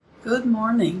Good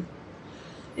morning.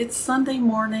 It's Sunday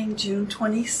morning, June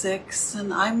 26th,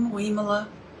 and I'm Wimala.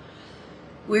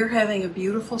 We're having a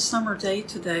beautiful summer day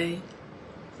today.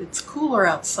 It's cooler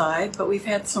outside, but we've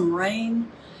had some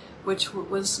rain, which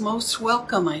was most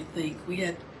welcome, I think. We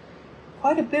had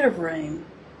quite a bit of rain.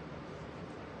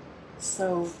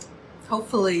 So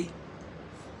hopefully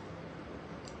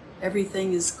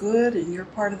everything is good in your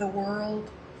part of the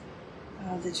world,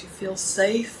 that you feel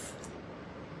safe.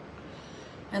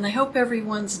 And I hope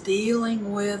everyone's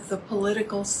dealing with the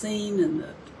political scene and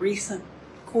the recent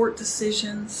court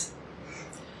decisions,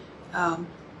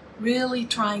 really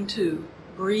trying to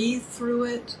breathe through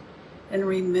it and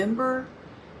remember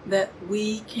that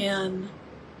we can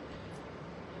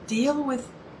deal with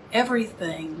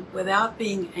everything without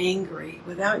being angry,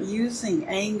 without using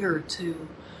anger to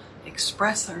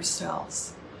express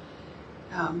ourselves.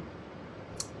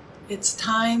 It's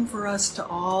time for us to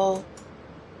all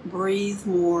breathe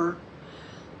more,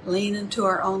 lean into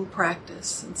our own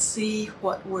practice, and see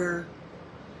what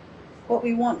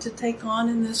we want to take on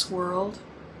in this world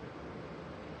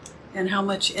and how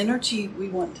much energy we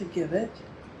want to give it.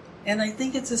 And I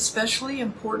think it's especially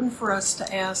important for us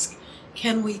to ask,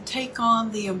 can we take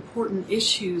on the important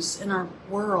issues in our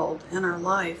world and our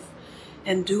life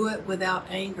and do it without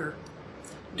anger?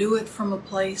 Do it from a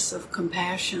place of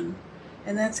compassion.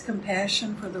 And that's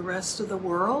compassion for the rest of the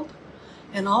world,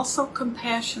 and also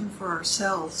compassion for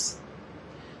ourselves.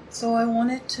 So I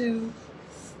wanted to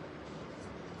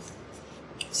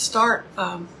start,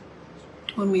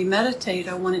 when we meditate,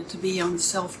 I want it to be on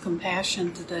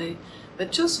self-compassion today,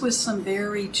 but just with some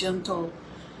very gentle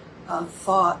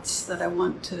thoughts that I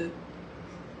want to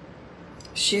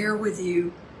share with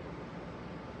you.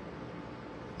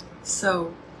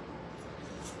 So,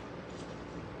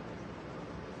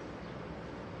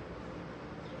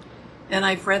 and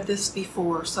I've read this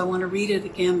before, so I want to read it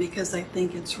again because I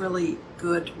think it's really a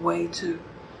good way to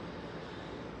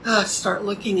start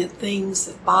looking at things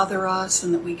that bother us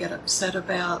and that we get upset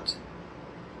about.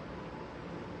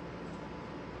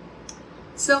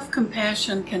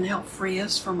 Self-compassion can help free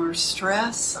us from our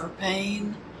stress, our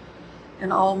pain,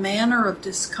 and all manner of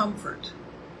discomfort.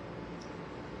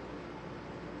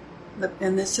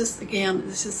 And this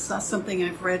is something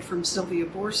I've read from Sylvia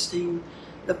Boorstein.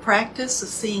 The practice of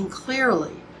seeing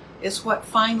clearly is what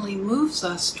finally moves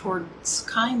us towards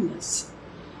kindness.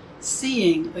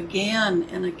 Seeing again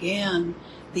and again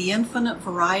the infinite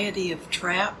variety of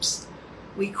traps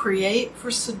we create for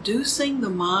seducing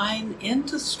the mind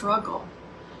into struggle.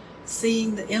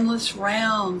 Seeing the endless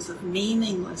rounds of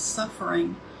meaningless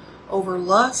suffering over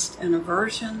lust and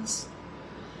aversions,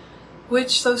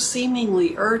 which, though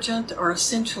seemingly urgent or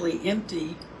essentially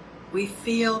empty, we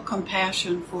feel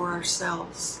compassion for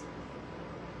ourselves.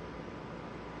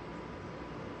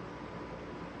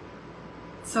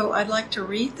 So I'd like to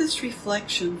read this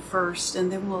reflection first,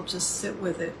 and then we'll just sit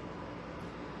with it.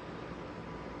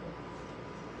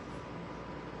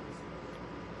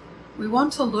 We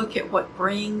want to look at what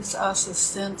brings us a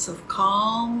sense of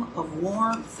calm, of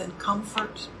warmth, and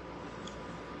comfort.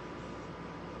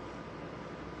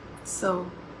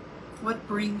 So, what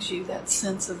brings you that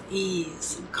sense of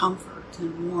ease and comfort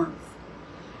and warmth?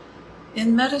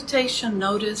 In meditation,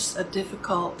 notice a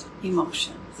difficult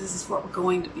emotion. This is what we're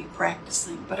going to be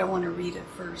practicing, but I want to read it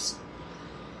first.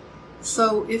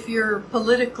 So if you're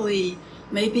politically,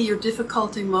 maybe your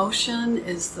difficult emotion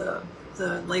is the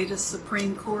latest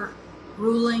Supreme Court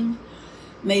ruling.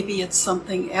 Maybe it's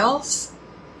something else.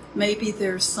 Maybe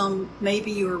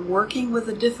you're working with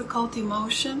a difficult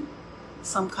emotion,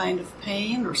 some kind of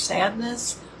pain or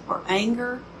sadness or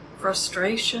anger,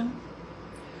 frustration.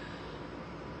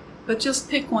 But just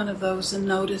pick one of those and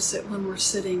notice it when we're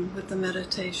sitting with the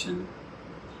meditation.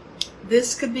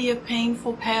 This could be a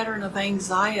painful pattern of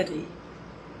anxiety,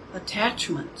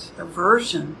 attachment,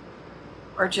 aversion,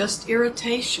 or just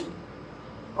irritation,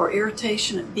 or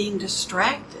irritation at being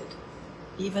distracted,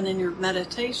 even in your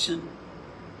meditation.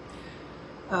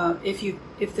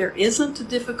 If there isn't a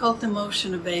difficult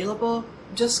emotion available,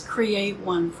 just create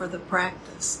one for the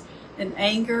practice. And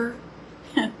anger,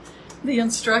 the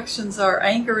instructions are,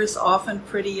 anger is often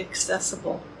pretty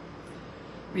accessible.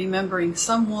 Remembering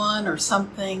someone or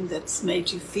something that's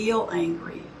made you feel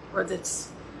angry, or that's,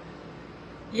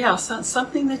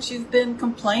 something that you've been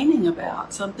complaining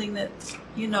about, something that,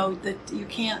 that you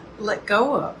can't let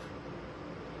go of.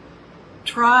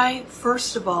 Try,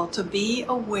 first of all, to be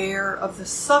aware of the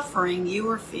suffering you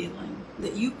are feeling,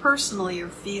 that you personally are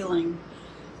feeling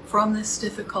from this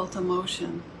difficult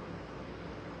emotion.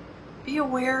 Be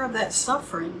aware of that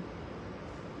suffering.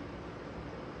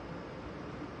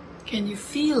 Can you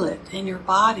feel it in your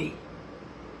body?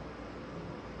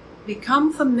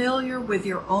 Become familiar with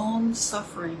your own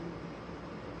suffering.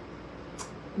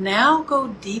 Now go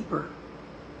deeper.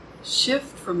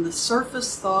 Shift from the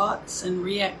surface thoughts and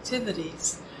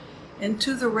reactivities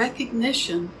into the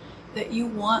recognition that you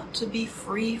want to be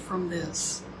free from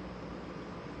this.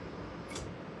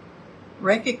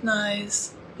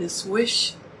 Recognize this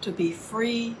wish to be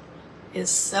free is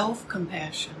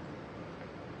self-compassion.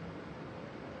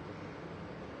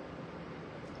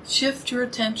 Shift your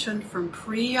attention from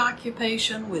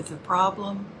preoccupation with the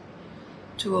problem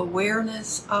to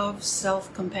awareness of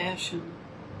self-compassion.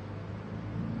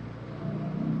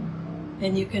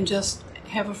 And you can just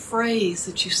have a phrase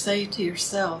that you say to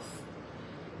yourself.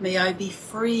 May I be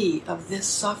free of this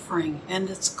suffering and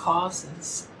its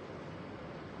causes.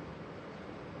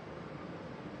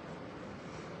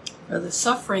 Or the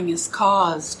suffering is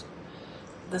caused.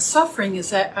 The suffering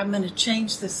is that, I'm going to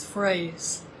change this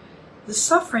phrase. The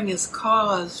suffering is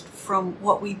caused from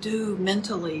what we do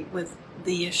mentally with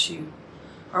the issue,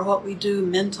 or what we do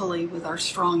mentally with our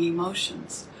strong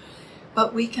emotions.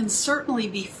 But we can certainly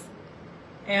be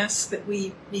asked that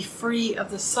we be free of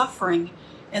the suffering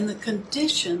and the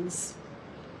conditions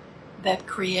that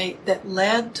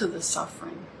led to the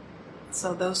suffering.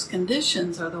 So those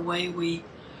conditions are the way we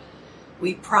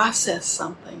process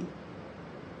something.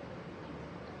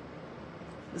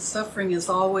 The suffering is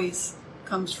always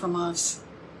comes from us.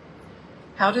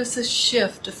 How does this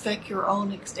shift affect your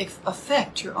own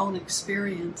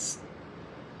experience?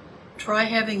 Try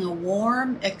having a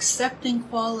warm, accepting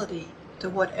quality to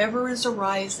whatever is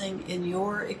arising in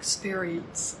your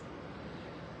experience.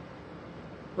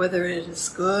 Whether it is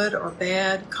good or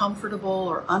bad, comfortable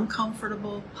or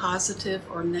uncomfortable, positive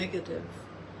or negative.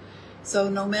 So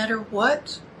no matter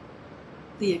what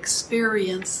the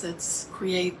experience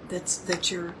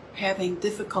that you're having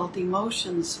difficult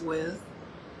emotions with,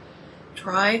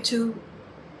 try to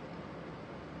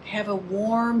have a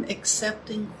warm,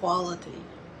 accepting quality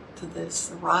to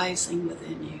this arising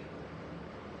within you.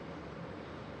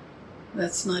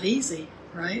 That's not easy,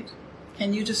 right?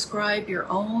 Can you describe your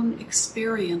own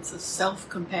experience of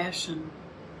self-compassion?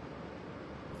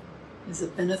 Is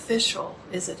it beneficial?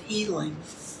 Is it healing?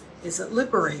 Is it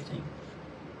liberating?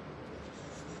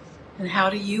 And how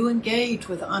do you engage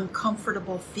with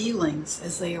uncomfortable feelings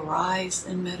as they arise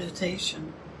in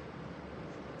meditation?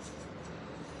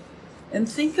 And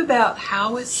think about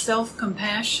how is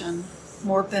self-compassion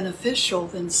more beneficial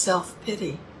than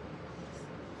self-pity?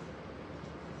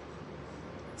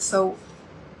 So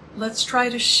let's try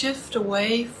to shift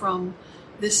away from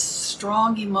this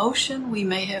strong emotion we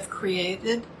may have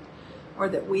created, or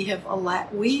that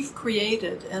we've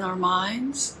created in our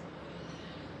minds,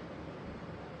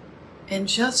 and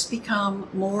just become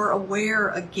more aware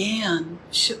again.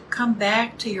 Come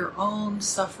back to your own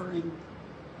suffering.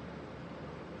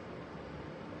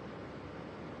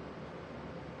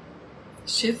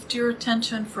 Shift your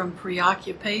attention from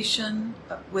preoccupation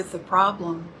with the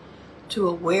problem to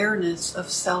awareness of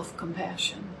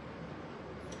self-compassion.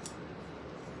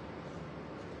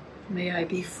 May I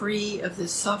be free of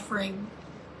this suffering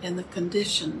and the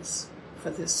conditions for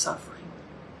this suffering.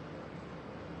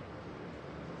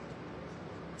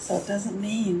 So it doesn't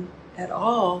mean at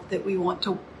all that we want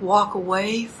to walk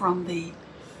away from the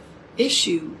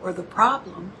issue or the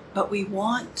problem, but we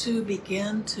want to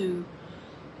begin to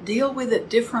deal with it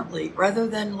differently rather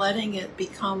than letting it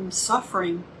become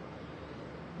suffering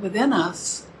within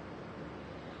us,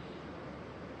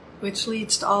 which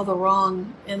leads to all the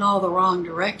wrong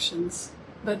directions.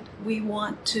 But we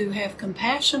want to have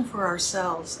compassion for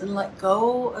ourselves and let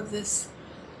go of these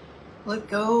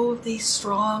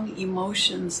strong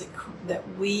emotions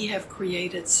that we have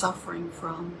created suffering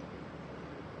from,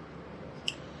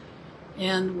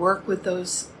 and work with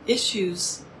those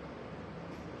issues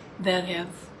that have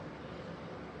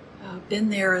been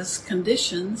there as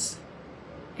conditions,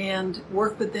 and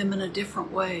work with them in a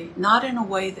different way, not in a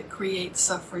way that creates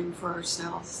suffering for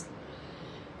ourselves.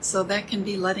 So that can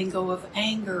be letting go of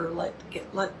anger,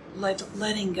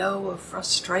 letting go of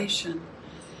frustration,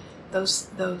 those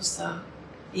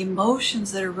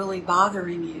emotions that are really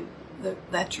bothering you,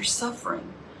 that you're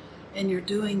suffering, and you're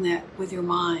doing that with your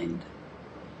mind.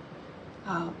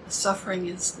 Suffering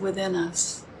is within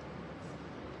us.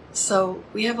 So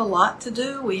we have a lot to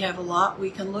do. We have a lot we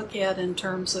can look at in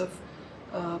terms of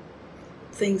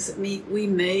things that we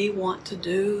may want to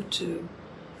do to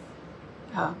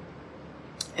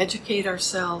educate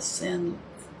ourselves and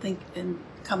think and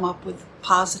come up with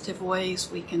positive ways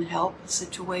we can help the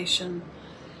situation,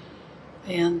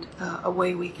 and a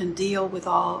way we can deal with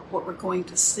all what we're going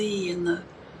to see in the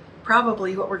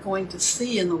probably what we're going to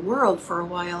see in the world for a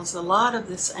while is a lot of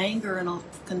this anger and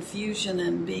confusion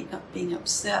and being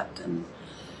upset and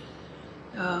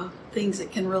things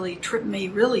that can really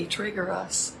trigger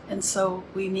us. And so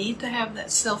we need to have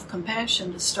that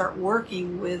self-compassion to start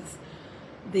working with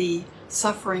the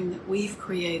suffering that we've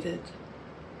created,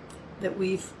 that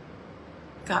we've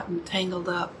gotten tangled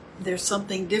up. There's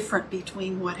something different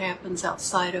between what happens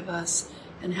outside of us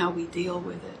and how we deal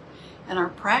with it. And our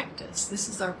practice, this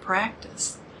is our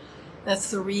practice. That's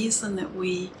the reason that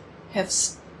we have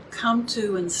come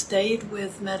to and stayed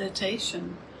with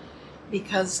meditation,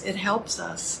 because it helps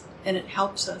us, and it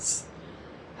helps us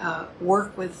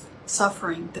work with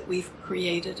suffering that we've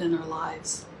created in our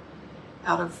lives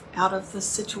out of the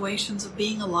situations of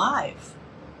being alive.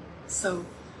 So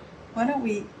why don't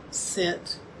we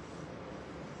sit,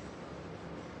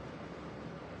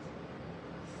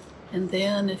 and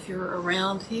then if you're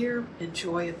around here,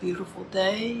 enjoy a beautiful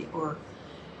day, or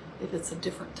if it's a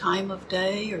different time of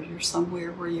day, or you're somewhere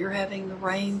where you're having the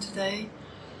rain today,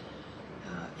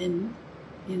 and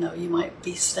you might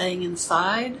be staying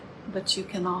inside, but you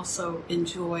can also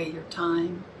enjoy your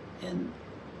time, and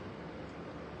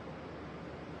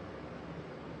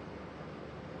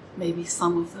maybe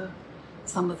some of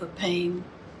the pain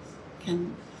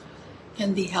can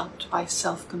be helped by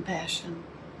self-compassion.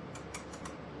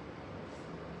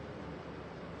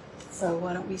 So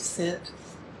why don't we sit?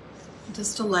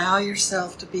 Just allow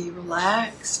yourself to be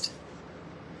relaxed.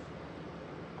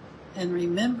 And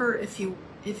remember, if you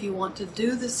want to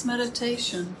do this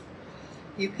meditation,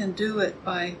 you can do it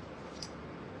by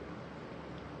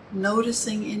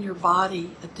noticing in your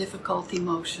body a difficult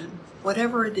emotion,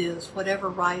 whatever it is, whatever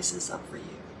rises up for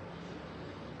you.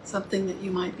 Something that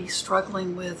you might be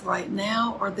struggling with right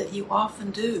now, or that you often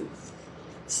do.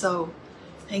 So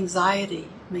anxiety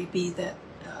may be that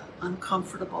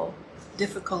uncomfortable,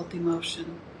 difficult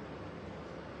emotion.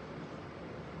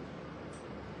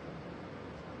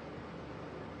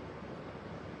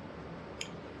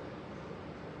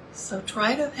 So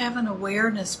try to have an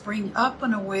awareness, bring up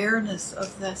an awareness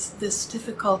of this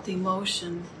difficult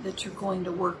emotion that you're going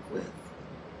to work with.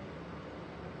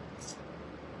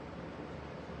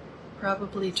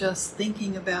 Probably just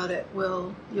thinking about it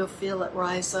you'll feel it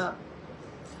rise up.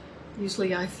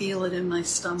 Usually I feel it in my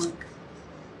stomach.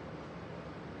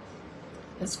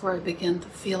 That's where I begin to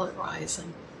feel it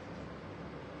rising.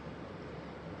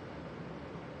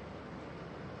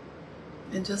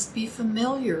 And just be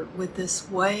familiar with this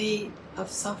way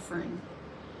of suffering.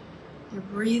 Your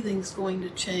breathing's going to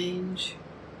change.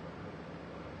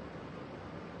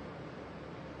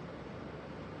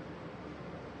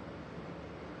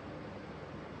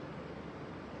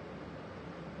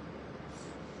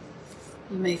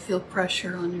 You may feel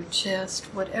pressure on your chest,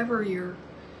 whatever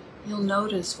you'll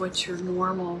notice what your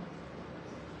normal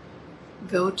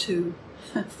go-to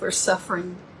for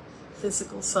suffering,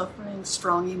 physical suffering,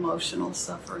 strong emotional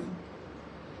suffering.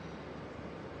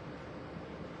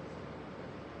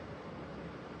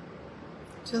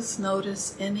 Just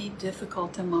notice any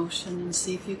difficult emotion and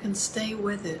see if you can stay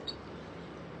with it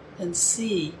and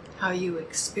see how you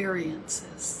experience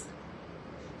this.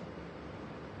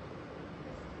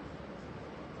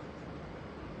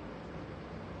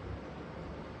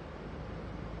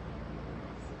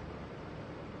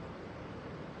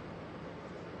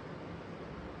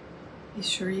 Be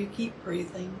sure you keep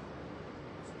breathing.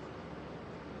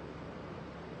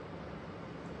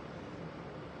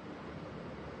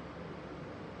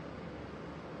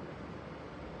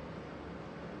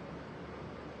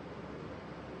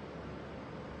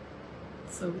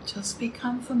 So just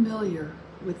become familiar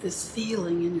with this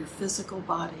feeling in your physical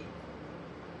body.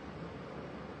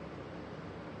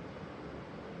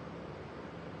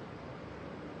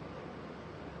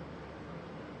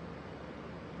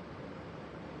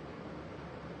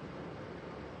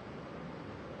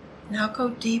 Now go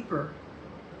deeper.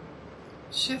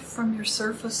 Shift from your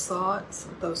surface thoughts,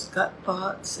 or those gut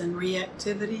thoughts and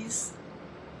reactivities,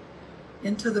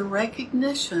 into the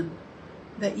recognition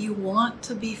that you want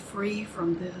to be free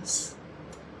from this.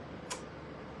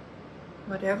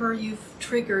 Whatever you've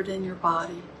triggered in your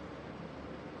body,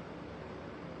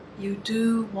 you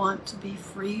do want to be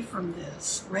free from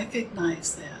this.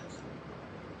 Recognize that.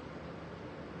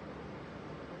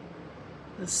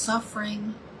 The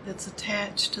suffering that's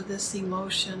attached to this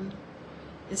emotion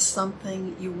is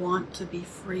something you want to be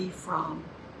free from.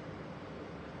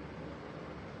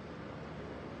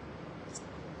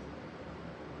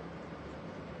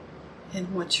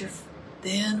 And what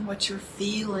you're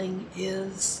feeling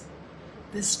is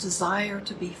this desire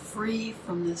to be free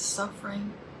from this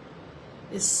suffering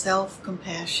is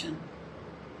self-compassion.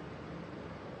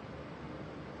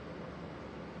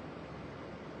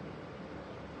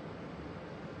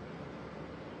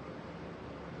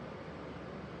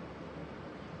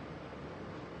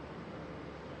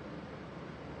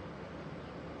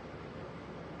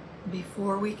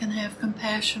 Before we can have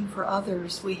compassion for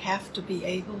others, we have to be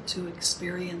able to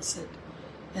experience it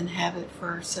and have it for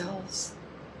ourselves.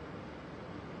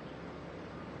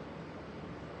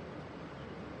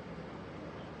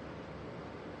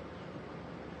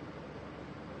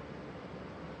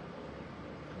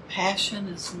 Compassion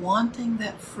is wanting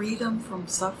that freedom from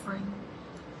suffering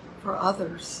for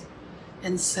others,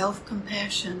 and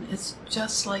self-compassion is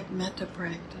just like metta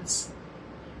practice.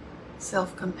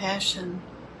 Self-compassion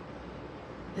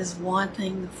is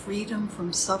wanting the freedom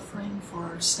from suffering for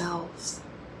ourselves.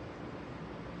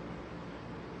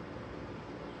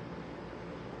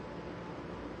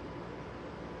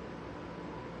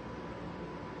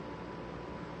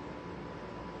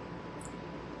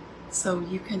 So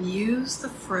you can use the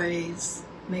phrase,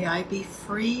 "May I be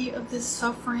free of this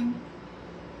suffering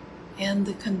and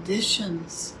the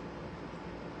conditions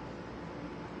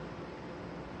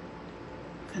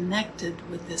connected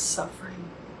with this suffering."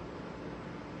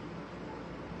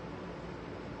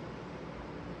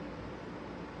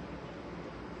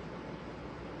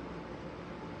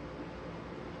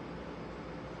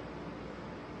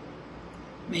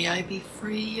 May I be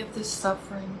free of this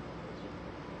suffering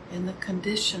and the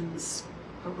conditions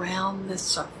around this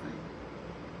suffering.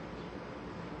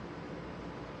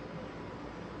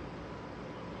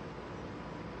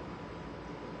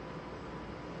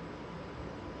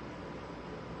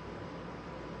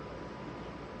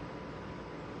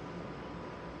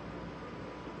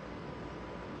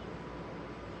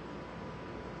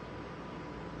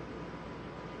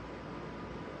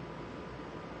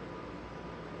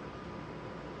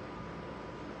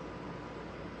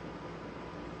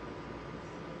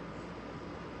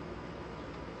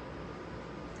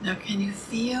 Now can you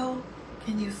feel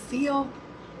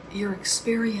your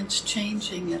experience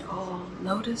changing at all?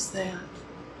 Notice that.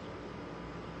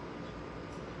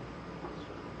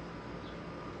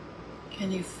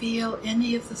 Can you feel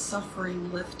any of the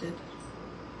suffering lifted?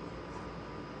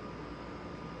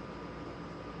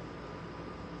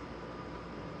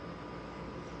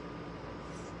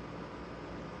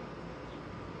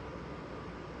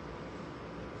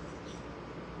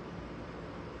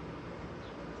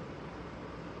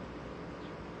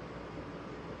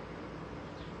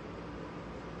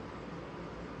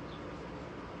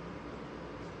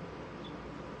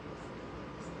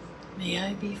 May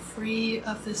I be free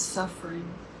of this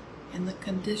suffering and the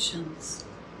conditions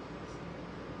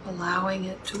allowing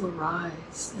it to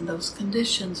arise. And those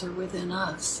conditions are within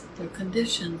us. The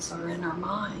conditions are in our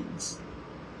minds.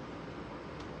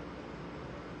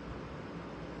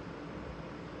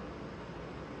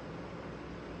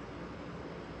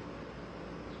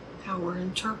 How we're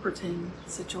interpreting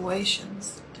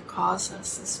situations to cause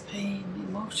us this pain,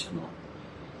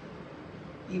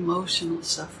 emotional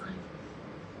suffering.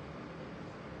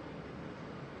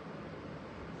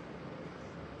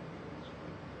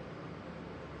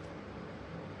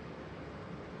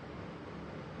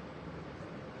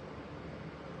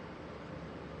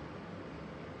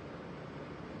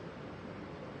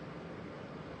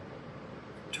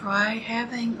 Try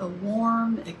having a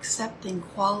warm, accepting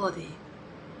quality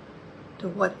to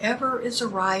whatever is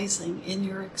arising in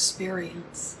your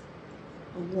experience.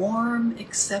 A warm,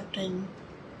 accepting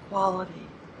quality.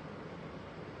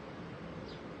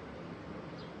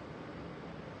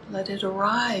 Let it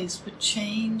arise, but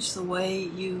change the way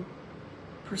you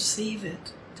perceive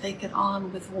it. Take it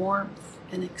on with warmth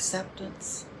and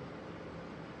acceptance.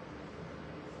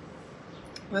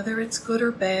 Whether it's good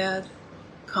or bad,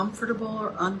 comfortable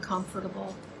or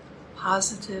uncomfortable,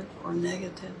 positive or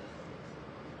negative.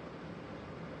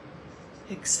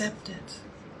 Accept it.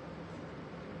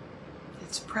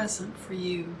 It's present for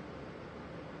you.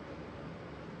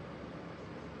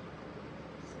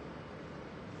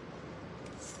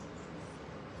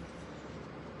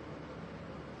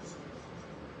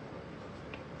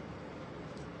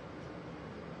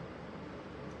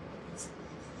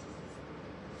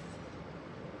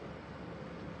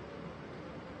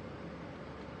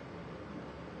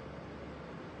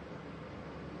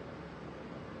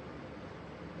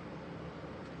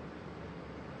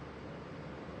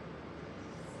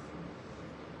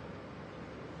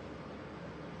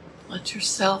 Let your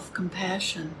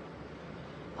self-compassion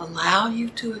allow you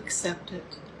to accept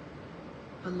it,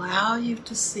 allow you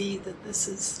to see that this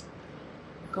is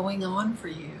going on for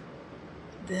you.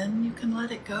 Then you can let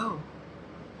it go.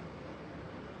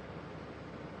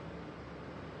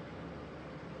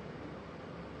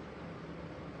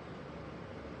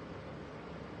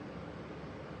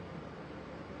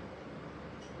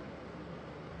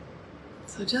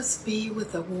 So just be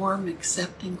with a warm,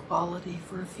 accepting quality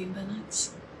for a few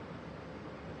minutes.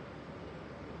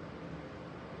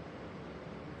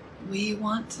 We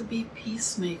want to be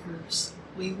peacemakers.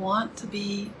 We want to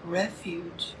be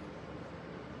refuge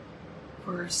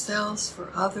for ourselves, for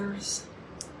others.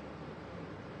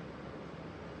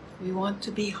 We want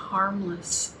to be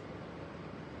harmless.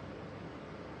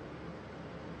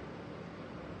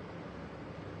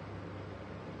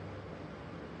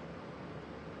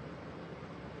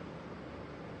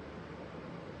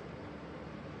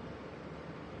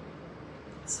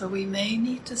 So we may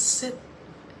need to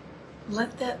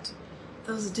let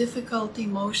those difficult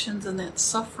emotions and that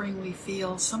suffering we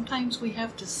feel, sometimes we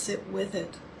have to sit with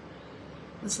it.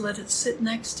 Just let it sit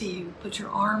next to you, put your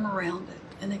arm around it,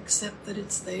 and accept that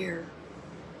it's there.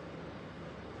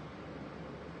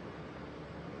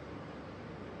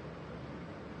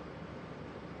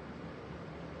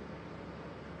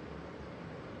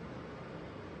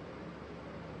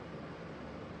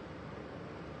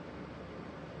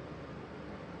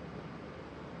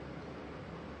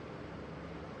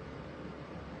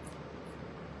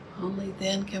 Only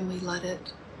then can we let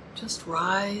it just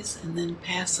rise and then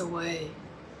pass away.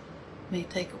 It may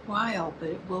take a while, but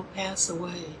it will pass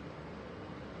away.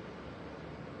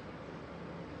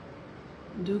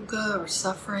 Dukkha, or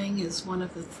suffering, is one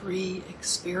of the three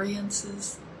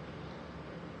experiences.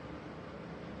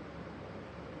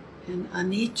 And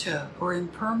anicca, or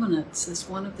impermanence, is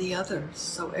one of the others.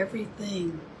 So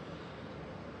everything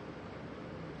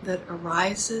that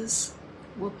arises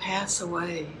will pass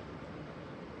away.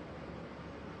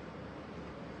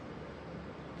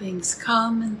 Things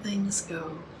come and things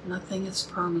go. Nothing is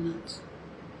permanent.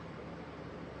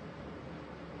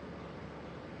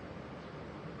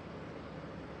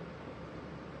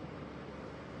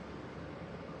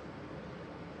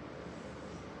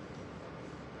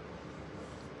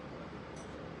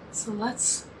 So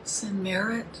let's send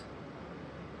merit.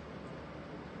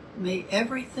 May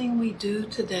everything we do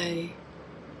today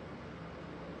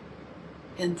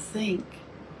and think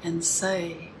and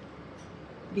say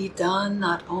be done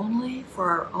not only for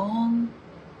our own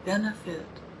benefit,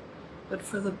 but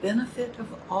for the benefit of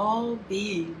all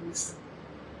beings,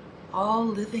 all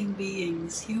living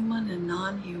beings, human and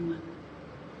non-human.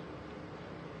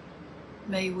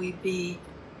 May we be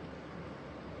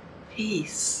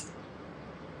peace.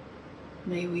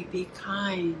 May we be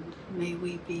kind. May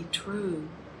we be true.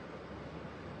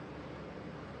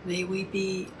 May we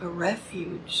be a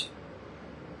refuge.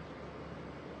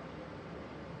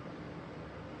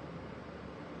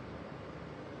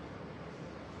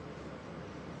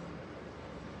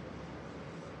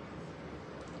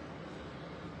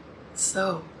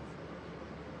 So,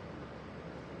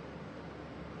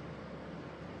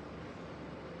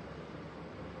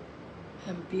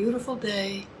 have a beautiful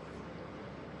day,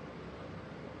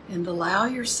 and allow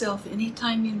yourself,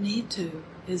 anytime you need to,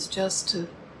 is just to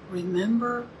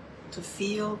remember to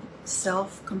feel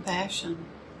self-compassion.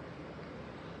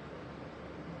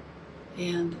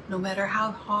 And no matter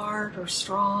how hard or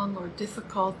strong or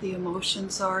difficult the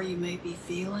emotions are you may be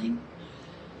feeling,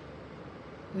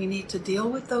 we need to deal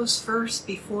with those first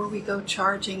before we go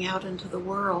charging out into the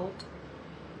world.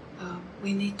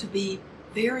 We need to be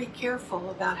very careful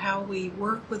about how we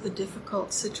work with a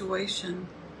difficult situation,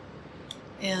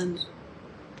 and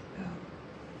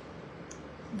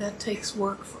that takes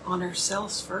work on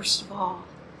ourselves first of all.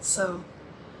 So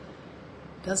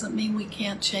it doesn't mean we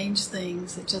can't change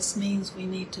things. It just means we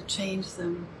need to change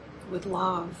them with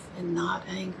love and not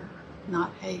anger,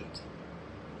 not hate,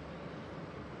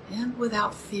 and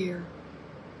without fear.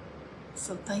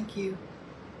 So thank you.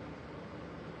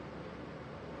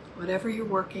 Whatever you're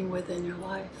working with in your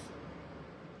life.